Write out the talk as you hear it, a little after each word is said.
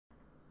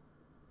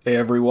Hey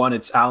everyone,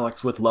 it's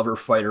Alex with Lover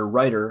Fighter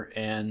Writer,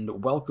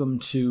 and welcome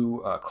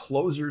to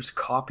Closer's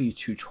Copy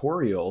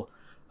tutorial.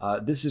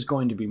 This is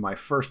going to be my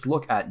first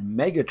look at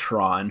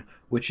Megatron,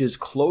 which is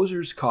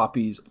Closer's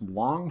Copy's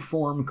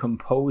long-form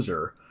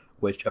composer,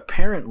 which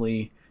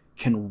apparently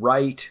can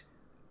write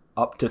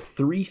up to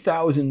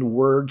 3,000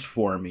 words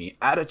for me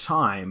at a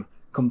time,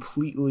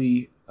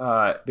 completely,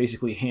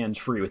 basically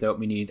hands-free, without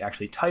me needing to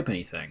actually type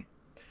anything,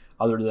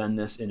 other than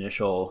this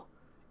initial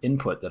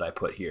input that I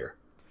put here.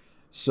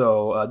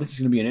 So this is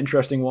going to be an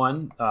interesting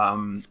one.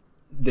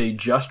 They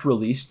just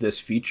released this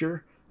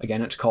feature.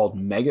 Again, it's called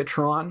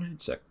Megatron.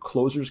 It's a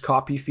Closer's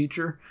Copy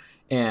feature.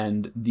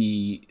 And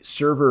the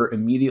server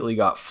immediately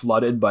got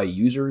flooded by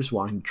users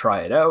wanting to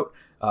try it out.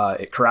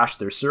 It crashed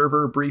their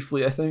server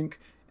briefly, I think,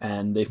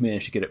 and they've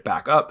managed to get it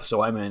back up.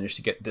 So I managed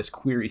to get this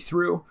query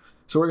through.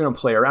 So we're going to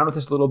play around with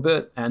this a little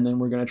bit, and then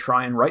we're going to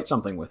try and write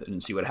something with it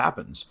and see what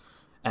happens.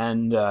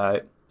 And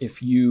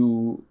if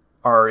you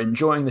are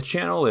enjoying the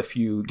channel, if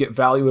you get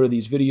value out of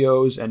these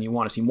videos and you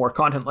want to see more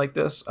content like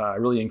this, I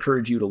really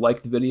encourage you to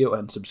like the video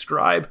and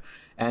subscribe.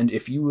 And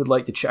if you would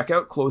like to check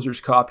out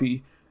Closer's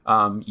Copy,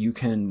 you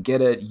can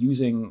get it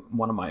using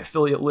one of my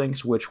affiliate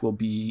links, which will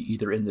be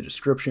either in the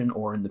description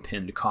or in the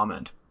pinned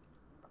comment.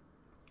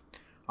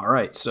 All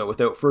right, so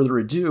without further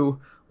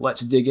ado, let's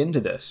dig into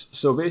this.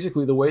 So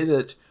basically the way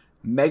that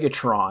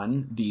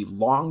Megatron, the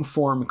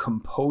long-form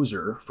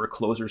composer for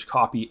Closer's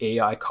Copy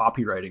AI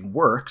copywriting,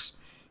 works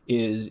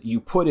is you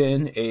put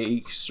in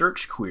a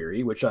search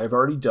query, which I've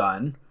already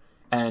done,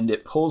 and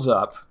it pulls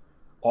up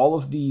all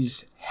of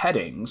these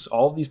headings,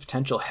 all of these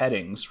potential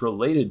headings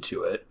related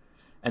to it,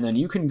 and then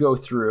you can go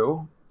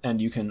through and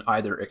you can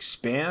either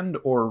expand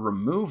or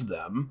remove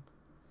them,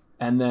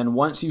 and then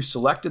once you've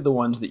selected the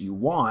ones that you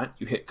want,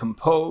 you hit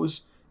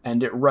compose,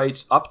 and it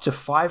writes up to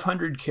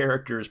 500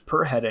 characters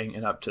per heading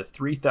and up to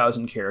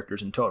 3,000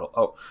 characters in total.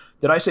 Oh,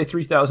 did I say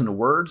 3,000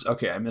 words?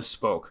 Okay, I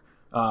misspoke.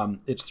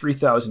 It's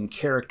 3,000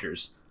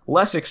 characters.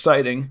 Less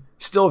exciting,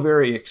 still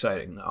very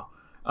exciting though.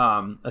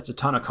 That's a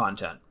ton of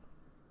content.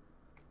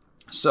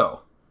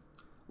 So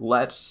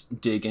let's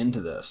dig into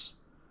this.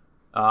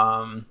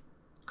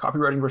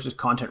 Copywriting versus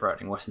content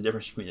writing. What's the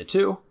difference between the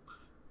two?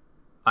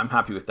 I'm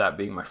happy with that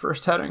being my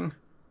first heading.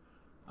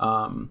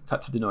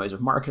 Cut through the noise of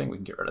marketing. We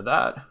can get rid of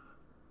that.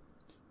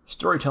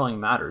 Storytelling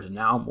matters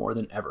now more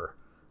than ever.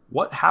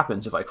 What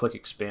happens if I click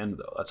expand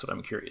though? That's what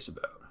I'm curious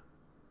about.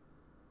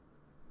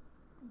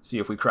 See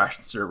if we crash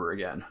the server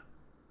again.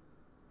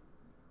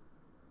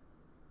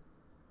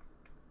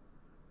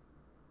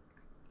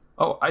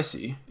 Oh, I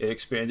see. It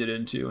expanded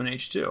into an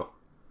H2.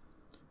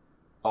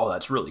 Oh,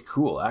 that's really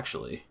cool,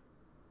 actually.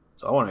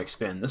 So I want to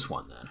expand this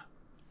one then.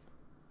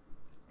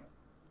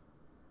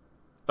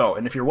 Oh,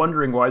 and if you're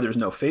wondering why there's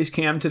no face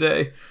cam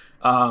today,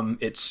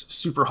 it's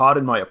super hot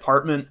in my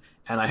apartment,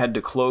 and I had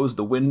to close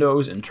the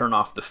windows and turn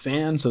off the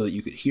fan so that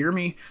you could hear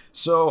me.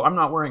 So I'm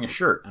not wearing a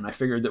shirt, and I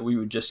figured that we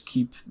would just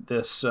keep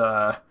this,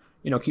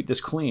 keep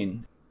this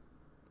clean.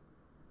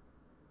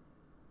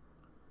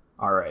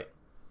 All right.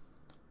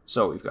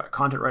 So we've got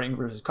content writing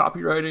versus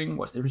copywriting.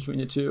 What's the difference between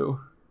the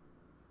two?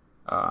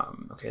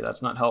 Okay,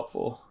 that's not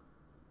helpful.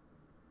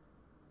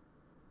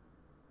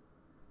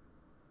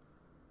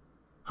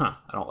 I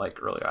don't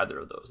like really either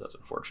of those. That's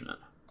unfortunate.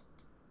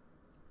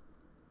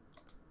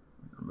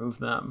 Remove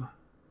them.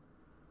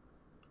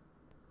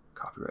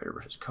 Copywriter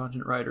versus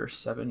content writer.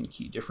 7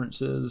 key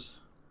differences.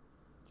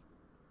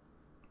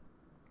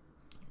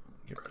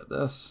 Get rid of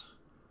this.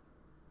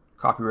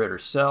 Copywriter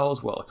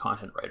sells while a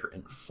content writer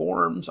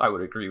informs. I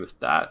would agree with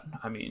that.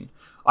 I mean,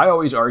 I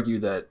always argue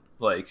that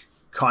like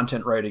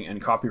content writing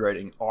and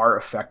copywriting are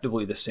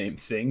effectively the same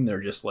thing.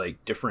 They're just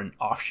like different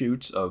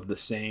offshoots of the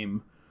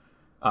same,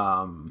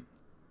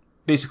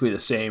 basically the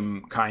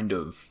same kind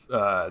of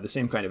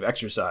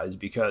exercise.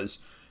 Because,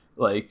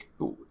 like,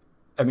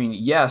 I mean,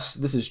 yes,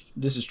 this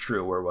is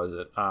true. Where was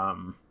it?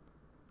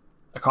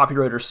 A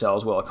copywriter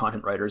sells while a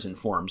content writer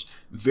informs.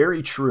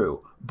 Very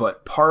true,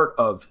 but part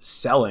of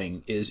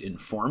selling is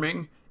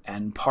informing,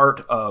 and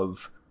part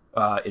of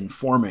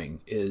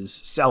informing is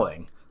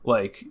selling.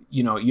 Like,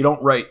 you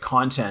don't write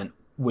content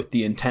with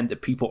the intent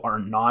that people are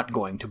not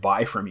going to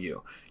buy from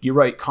you. You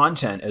write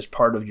content as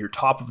part of your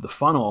top of the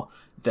funnel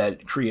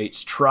that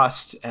creates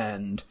trust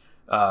and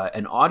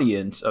an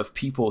audience of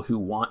people who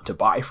want to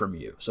buy from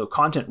you. So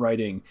content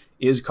writing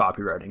is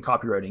copywriting.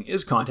 Copywriting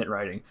is content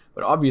writing.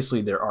 But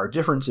obviously there are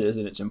differences,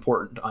 and it's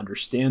important to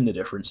understand the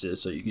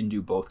differences so you can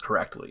do both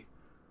correctly.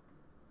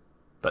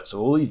 But so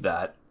we'll leave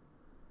that.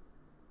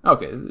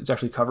 Okay, it's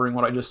actually covering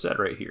what I just said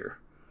right here.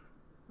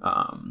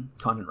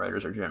 Content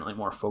writers are generally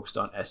more focused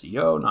on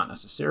SEO, not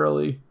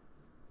necessarily.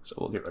 So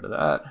we'll get rid of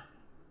that.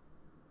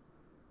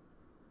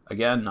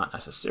 Again, not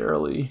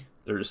necessarily.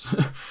 There's,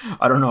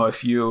 I don't know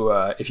if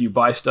you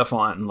buy stuff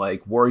on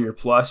like Warrior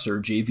Plus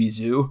or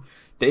JVZoo,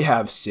 they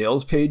have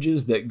sales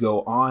pages that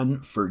go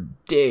on for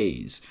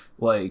days.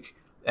 Like,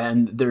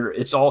 and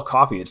it's all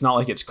copy. It's not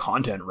like it's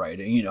content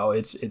writing.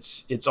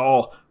 It's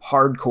all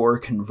hardcore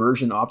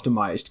conversion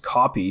optimized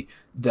copy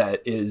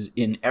that is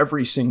in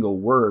every single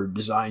word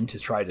designed to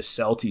try to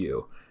sell to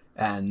you.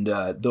 And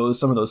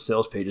some of those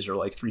sales pages are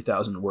like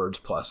 3,000 words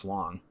plus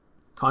long.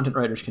 Content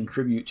writers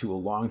contribute to a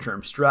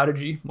long-term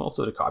strategy,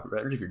 also to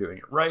copywriters if you're doing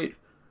it right.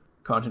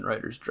 Content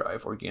writers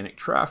drive organic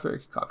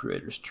traffic.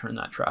 Copywriters turn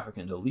that traffic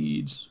into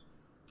leads.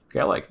 Okay,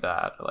 I like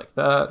that. I like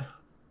that.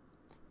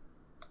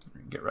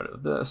 Get rid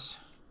of this.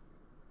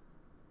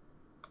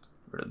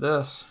 Get rid of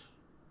this.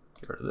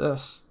 Get rid of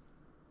this.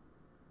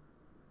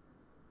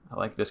 I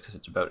like this because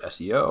it's about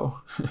SEO.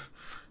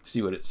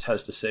 See what it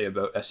has to say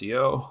about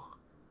SEO.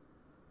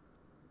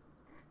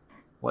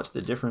 What's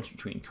the difference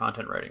between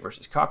content writing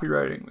versus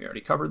copywriting? We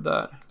already covered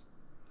that.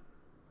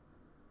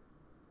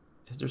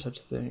 Is there such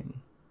a thing?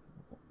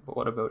 But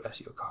what about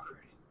SEO copywriting?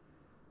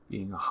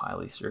 Being a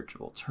highly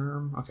searchable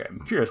term. Okay,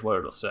 I'm curious what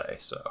it'll say,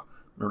 so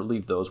I'm going to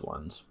leave those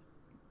ones.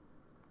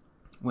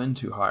 When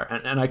to hire,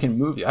 and I can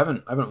move. I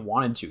haven't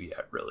wanted to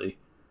yet, really,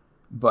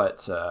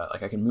 but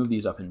like I can move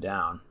these up and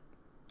down.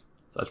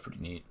 So that's pretty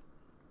neat.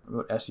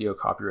 What about SEO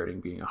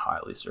copywriting being a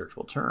highly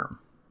searchable term?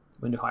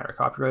 When to hire a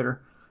copywriter?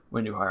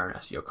 When to hire an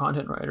SEO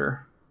content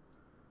writer?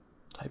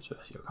 Types of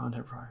SEO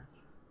content writer.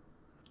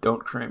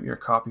 Don't cram your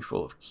copy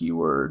full of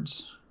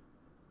keywords.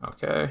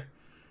 Okay.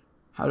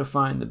 How to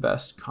find the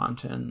best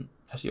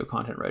SEO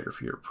content writer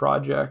for your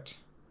project.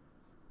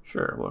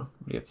 Sure, well,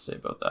 what do you have to say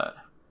about that?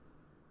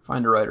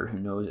 Find a writer who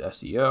knows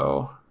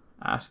SEO.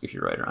 Ask if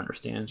your writer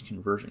understands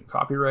conversion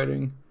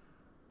copywriting.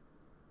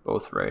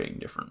 Both writing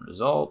different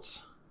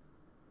results.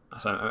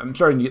 So I'm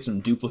starting to get some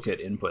duplicate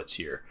inputs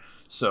here.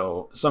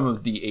 So some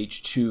of the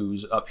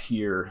H2s up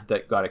here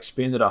that got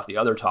expanded off the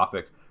other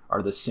topic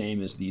are the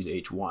same as these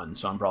H1s.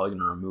 So I'm probably going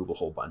to remove a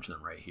whole bunch of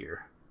them right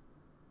here.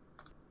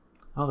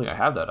 I don't think I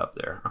have that up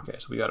there. Okay,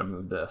 so we got to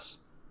move this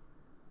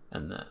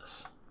and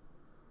this.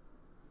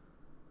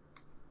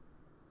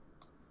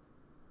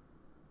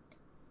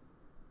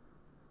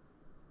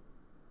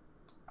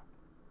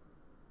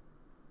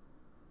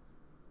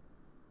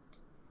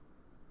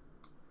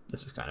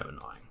 This is kind of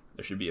annoying.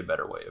 There should be a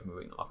better way of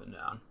moving them up and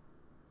down.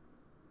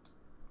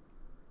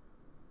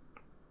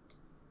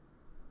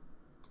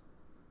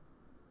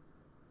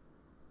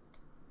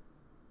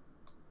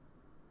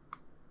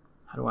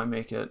 How do I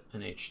make it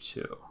an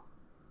H2?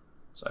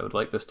 So I would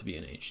like this to be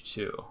an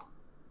H2.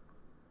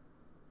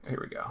 Here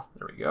we go.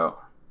 There we go.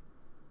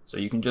 So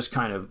you can just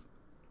kind of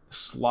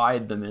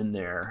slide them in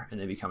there and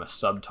they become a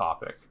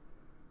subtopic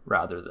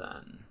rather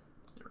than,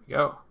 there we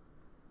go,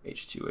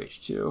 H2,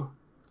 H2.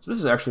 So this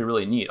is actually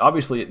really neat.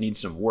 Obviously, it needs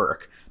some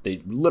work.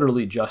 They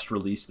literally just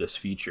released this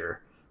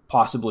feature,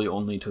 possibly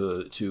only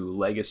to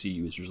legacy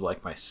users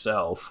like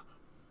myself.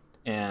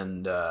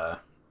 And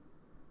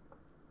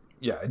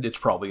yeah, it's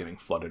probably getting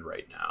flooded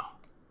right now.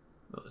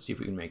 Let's see if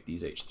we can make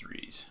these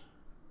H3s.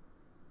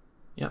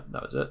 Yep,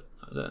 that was it.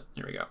 That was it.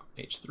 There we go.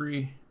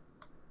 H3.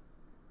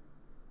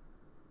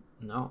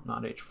 No,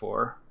 not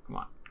H4. Come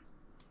on.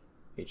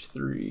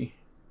 H3.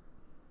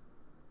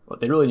 What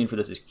they really need for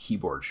this is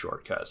keyboard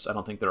shortcuts. I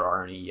don't think there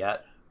are any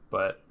yet,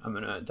 but I'm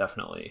going to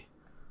definitely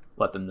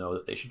let them know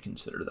that they should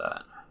consider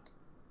that.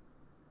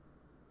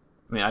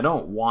 I mean, I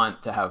don't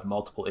want to have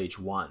multiple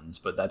H1s,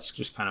 but that's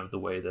just kind of the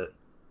way that...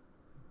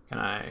 Can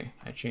I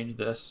change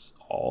this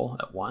all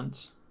at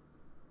once?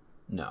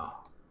 No.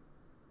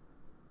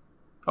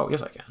 Oh,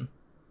 yes, I can.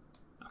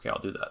 Okay,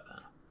 I'll do that then.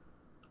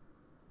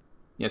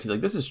 Yeah, see, like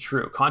this is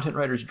true. Content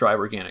writers drive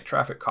organic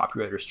traffic.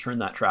 Copywriters turn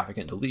that traffic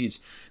into leads.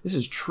 This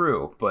is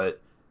true,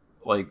 but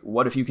like,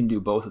 what if you can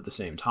do both at the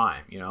same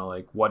time? You know,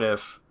 like what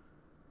if,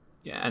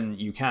 yeah, and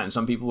you can.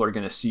 Some people are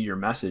going to see your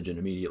message and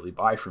immediately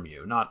buy from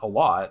you. Not a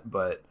lot,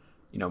 but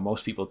you know,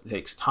 most people, it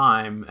takes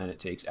time and it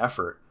takes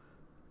effort.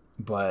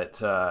 But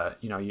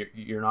you know,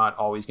 you're not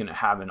always going to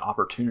have an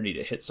opportunity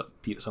to hit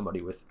somebody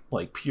with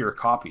like pure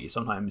copy.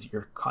 Sometimes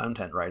your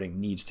content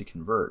writing needs to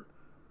convert,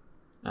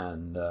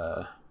 and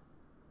I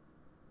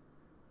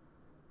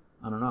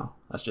don't know.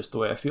 That's just the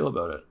way I feel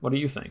about it. What do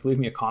you think? Leave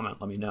me a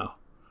comment. Let me know.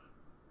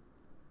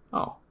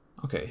 Oh,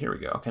 okay. Here we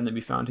go. Can they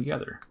be found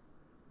together?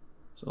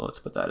 So let's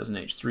put that as an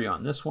H3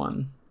 on this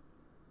one.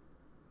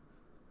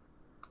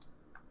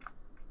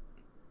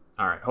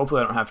 All right.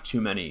 Hopefully, I don't have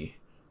too many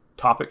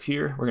topics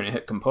here. We're going to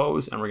hit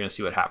compose and we're going to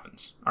see what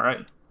happens. All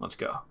right, let's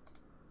go.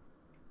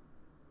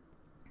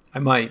 I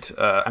might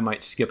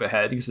skip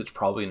ahead because it's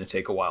probably going to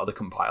take a while to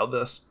compile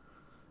this.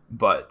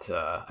 But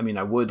I mean,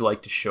 I would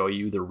like to show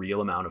you the real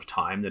amount of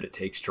time that it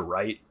takes to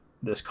write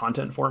this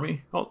content for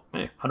me. Oh,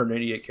 hey,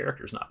 188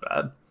 characters, not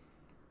bad.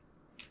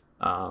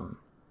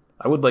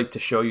 I would like to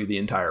show you the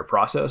entire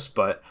process,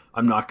 but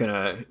I'm not going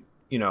to,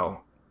 you know,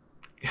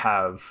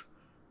 have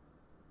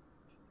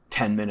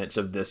 10 minutes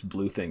of this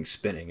blue thing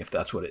spinning if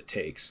that's what it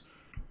takes.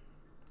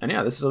 And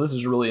yeah, this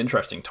is a really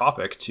interesting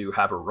topic to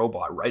have a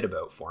robot write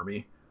about for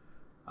me,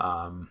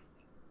 and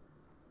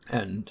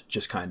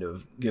just kind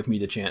of give me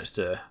the chance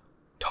to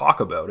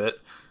talk about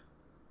it.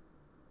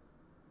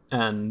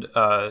 And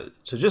so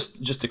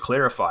just to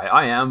clarify,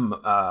 I am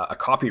a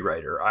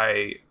copywriter.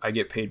 I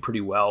get paid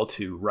pretty well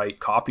to write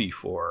copy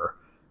for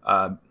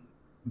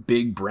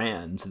big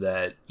brands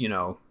that, you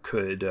know,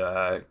 could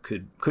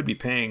be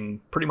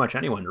paying pretty much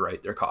anyone to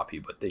write their copy,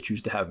 but they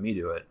choose to have me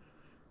do it.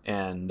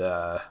 And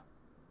I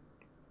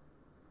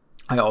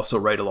also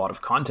write a lot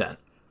of content.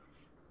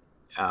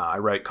 I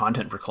write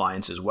content for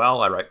clients as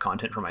well. I write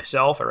content for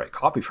myself. I write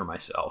copy for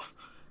myself.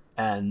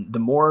 And the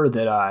more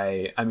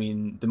that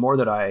the more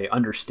that I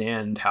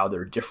understand how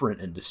they're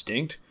different and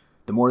distinct,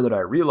 the more that I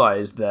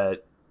realize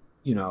that,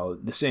 you know,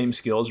 the same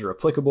skills are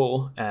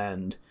applicable,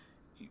 and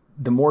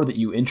the more that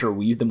you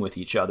interweave them with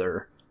each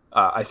other,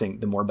 I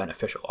think the more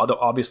beneficial. Although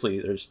obviously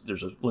there's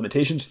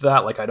limitations to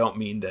that. Like, I don't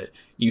mean that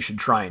you should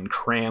try and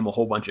cram a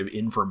whole bunch of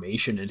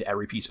information into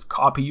every piece of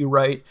copy you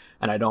write,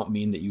 and I don't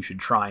mean that you should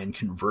try and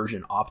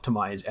conversion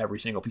optimize every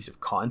single piece of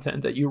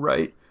content that you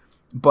write.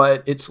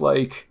 But it's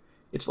like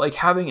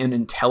having an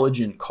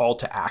intelligent call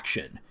to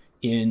action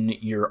in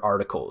your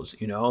articles.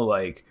 You know,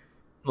 like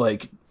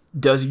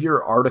does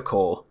your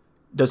article,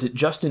 does it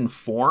just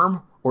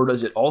inform, or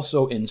does it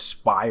also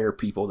inspire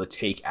people to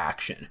take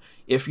action?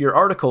 If your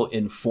article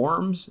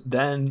informs,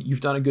 then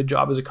you've done a good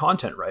job as a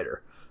content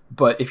writer.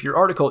 But if your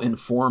article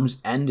informs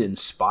and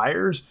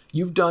inspires,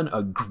 you've done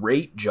a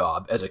great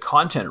job as a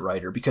content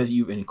writer, because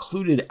you've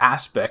included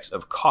aspects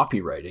of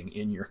copywriting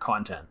in your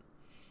content.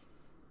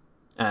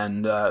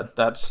 And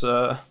that's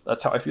how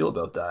I feel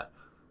about that.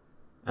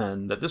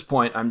 And at this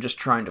point, I'm just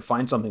trying to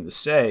find something to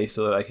say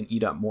so that I can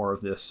eat up more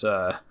of this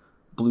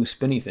blue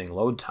spinny thing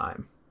load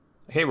time.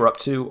 Okay, we're up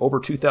to over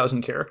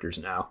 2,000 characters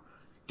now,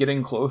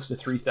 getting close to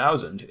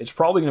 3,000. It's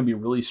probably going to be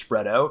really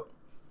spread out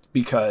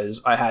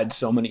because I had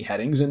so many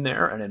headings in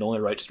there and it only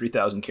writes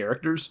 3,000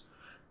 characters.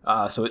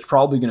 So it's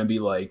probably going to be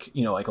like,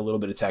 you know, like a little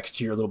bit of text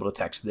here, a little bit of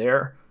text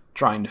there,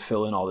 trying to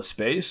fill in all the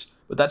space.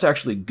 But that's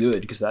actually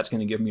good, because that's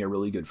going to give me a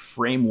really good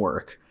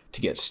framework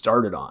to get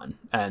started on.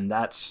 And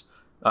that's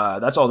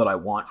all that I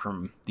want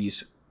from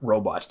these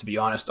robots. To be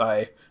honest,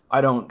 I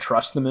don't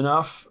trust them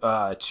enough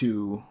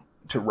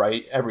to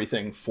write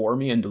everything for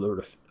me and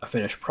deliver a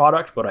finished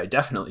product, but I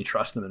definitely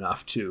trust them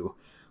enough to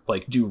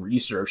like do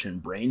research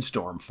and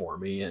brainstorm for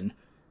me and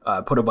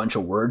put a bunch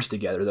of words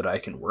together that I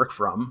can work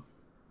from.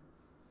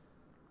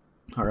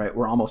 All right,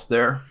 we're almost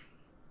there.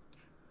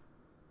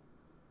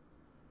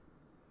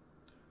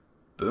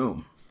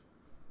 Boom.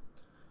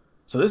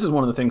 So this is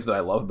one of the things that I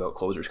love about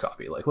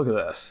ClosersCopy. Like, look at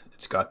this.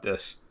 It's got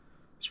this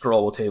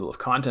scrollable table of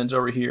contents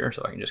over here,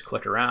 so I can just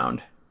click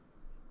around.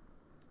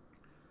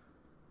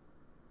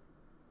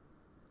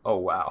 Oh,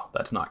 wow,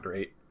 that's not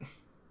great.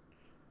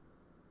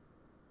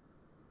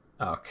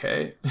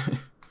 Okay,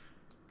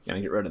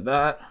 gonna get rid of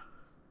that.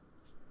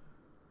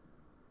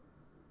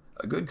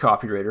 A good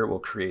copywriter will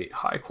create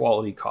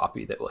high-quality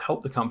copy that will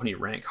help the company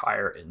rank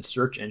higher in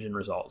search engine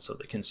results so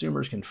that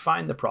consumers can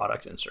find the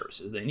products and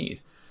services they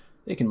need.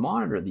 They can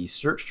monitor these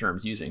search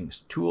terms using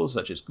tools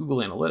such as Google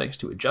Analytics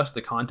to adjust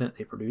the content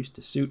they produce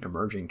to suit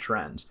emerging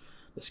trends.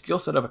 The skill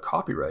set of a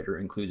copywriter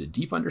includes a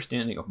deep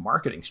understanding of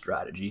marketing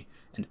strategy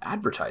and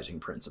advertising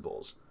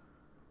principles.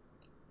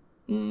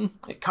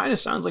 It kind of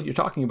sounds like you're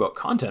talking about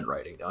content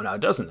writing, though, now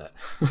doesn't it?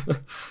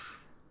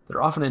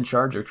 They're often in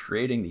charge of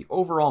creating the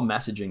overall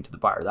messaging to the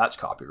buyer. That's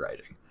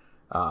copywriting.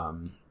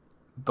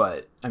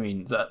 But, I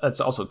mean, that's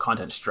also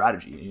content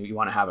strategy. You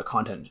want to have a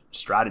content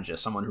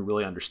strategist, someone who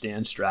really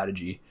understands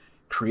strategy,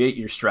 create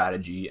your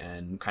strategy,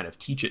 and kind of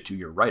teach it to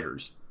your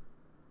writers.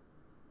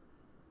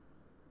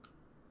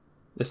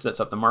 This sets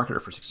up the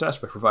marketer for success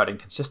by providing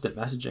consistent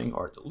messaging,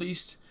 or at the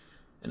least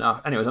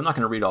enough. Anyways, I'm not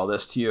going to read all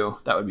this to you.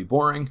 That would be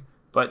boring,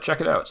 but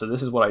check it out. So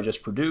this is what I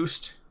just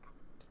produced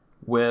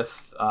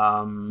with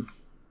Megatron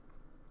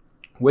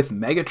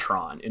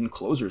in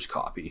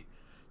ClosersCopy.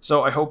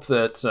 So I hope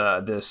that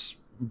this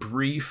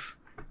brief,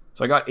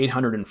 so I got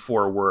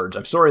 804 words.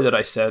 I'm sorry that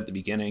I said at the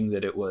beginning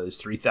that it was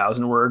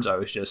 3,000 words. I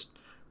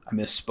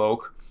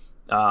misspoke.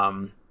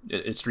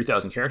 It's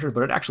 3,000 characters,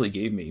 but it actually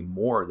gave me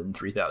more than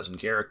 3,000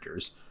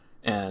 characters.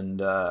 And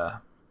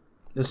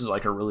this is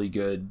like a really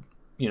good,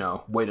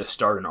 way to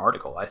start an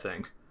article, I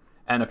think.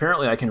 And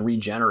apparently I can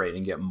regenerate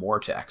and get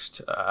more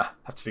text.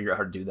 Have to figure out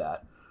how to do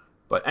that.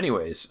 But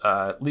anyways,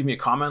 leave me a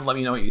comment. Let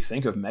me know what you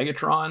think of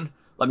Megatron.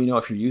 Let me know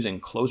if you're using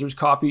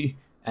ClosersCopy.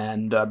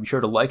 And be sure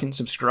to like and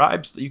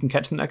subscribe so that you can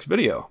catch the next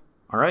video.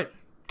 All right,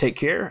 take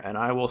care, and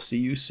I will see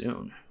you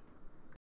soon.